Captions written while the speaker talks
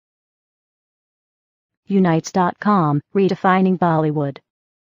Unites.com, redefining Bollywood.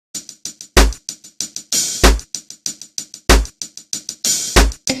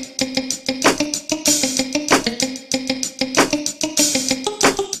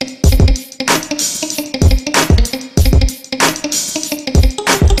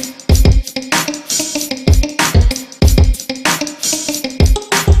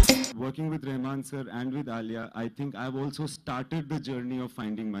 Working with Rahman sir and with Alia, I think I've also started the journey of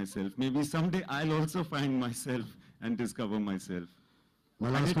finding myself. Maybe someday I'll also find myself and discover myself. My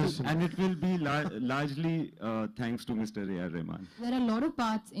last question. And it will be largely thanks to Mr. A.R. Rahman. There are a lot of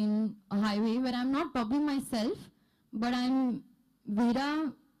parts in a highway where I'm not probably myself, but I'm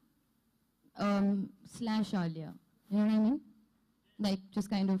Veera slash Alia. You know what I mean? Like just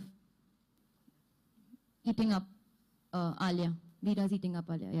kind of eating up Alia. Veera's eating up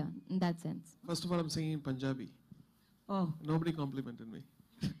Alia, yeah, in that sense. First of all, I'm singing in Punjabi. Oh, Nobody complimented me.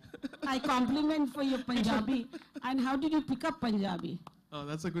 I compliment for your Punjabi. And how did you pick up Punjabi? Oh,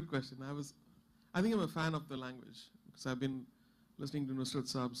 that's a good question. I think I'm a fan of the language because I've been listening to Nusrat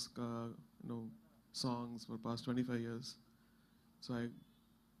Saab's songs for the past 25 years. So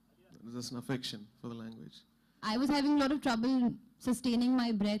there's just an affection for the language. I was having a lot of trouble sustaining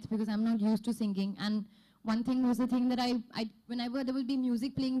my breath because I'm not used to singing. And one thing was the thing that whenever there would be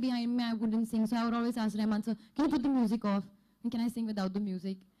music playing behind me, I wouldn't sing. So I would always ask Rahman, sir, can you put the music off? And can I sing without the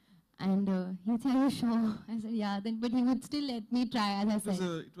music? And he'd say, are you sure? I said, yeah. But he would still let me try, as I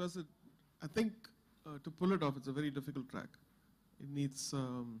said. I think to pull it off, it's a very difficult track. It needs,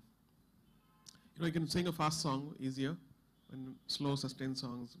 you can sing a fast song easier, and slow, sustained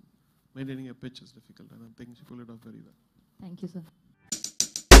songs, maintaining a pitch is difficult. And I think she pulled it off very well. Thank you, sir.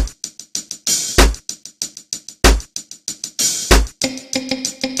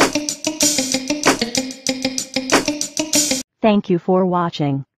 Thank you for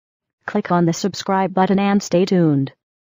watching. Click on the subscribe button and stay tuned.